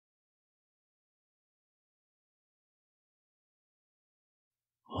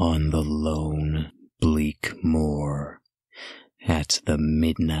on the lone, bleak moor, at the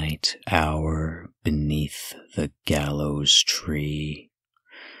midnight hour beneath the gallows tree,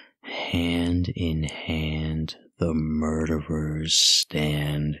 hand in hand the murderers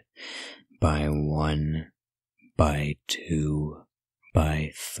stand, by one, by two,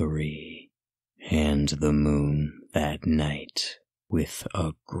 by three, and the moon that night, with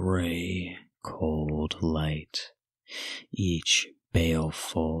a gray, cold light, each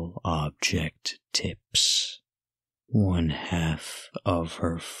baleful object tips. One half of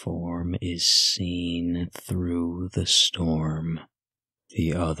her form is seen through the storm,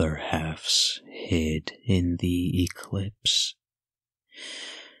 the other half's hid in the eclipse.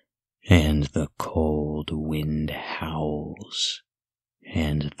 And the cold wind howls,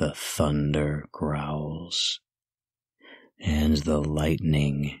 and the thunder growls, and the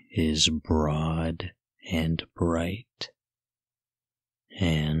lightning is broad and bright,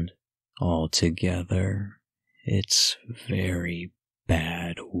 and altogether it's very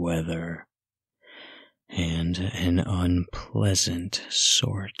bad weather, and an unpleasant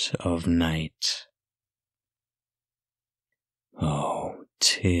sort of night. Oh,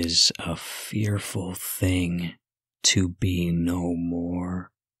 'tis a fearful thing to be no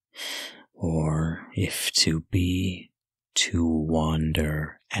more, or if to be, to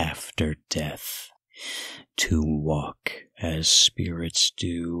wander after death, to walk as spirits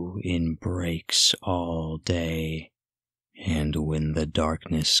do in breaks all day, and when the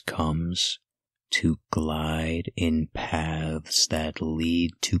darkness comes, to glide in paths that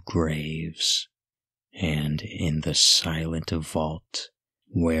lead to graves, and in the silent vault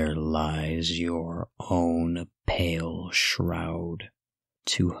where lies your own pale shroud,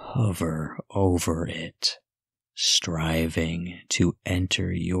 to hover over it, striving to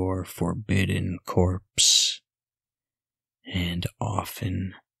enter your forbidden corpse, and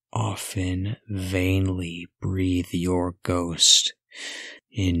often, often vainly breathe your ghost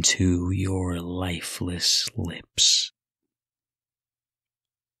into your lifeless lips.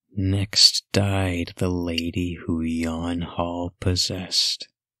 Next died the lady who yon hall possessed,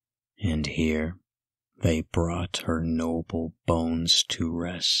 and here they brought her noble bones to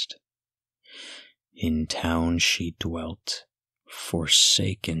rest. In town she dwelt,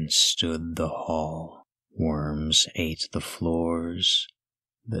 forsaken stood the hall, worms ate the floors,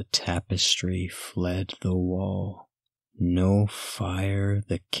 the tapestry fled the wall, no fire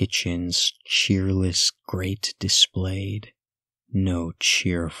the kitchen's cheerless grate displayed, no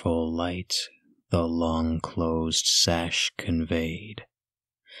cheerful light the long-closed sash conveyed.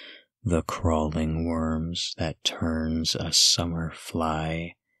 The crawling worms that turns a summer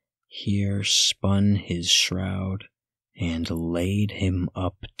fly here spun his shroud and laid him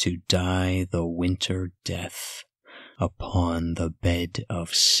up to die the winter death upon the bed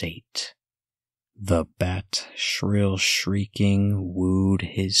of Sate. The bat, shrill shrieking, wooed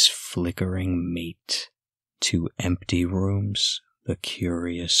his flickering mate. To empty rooms the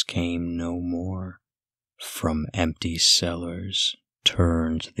curious came no more. From empty cellars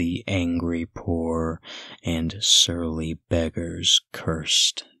turned the angry poor, and surly beggars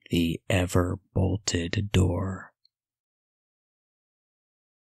cursed the ever-bolted door.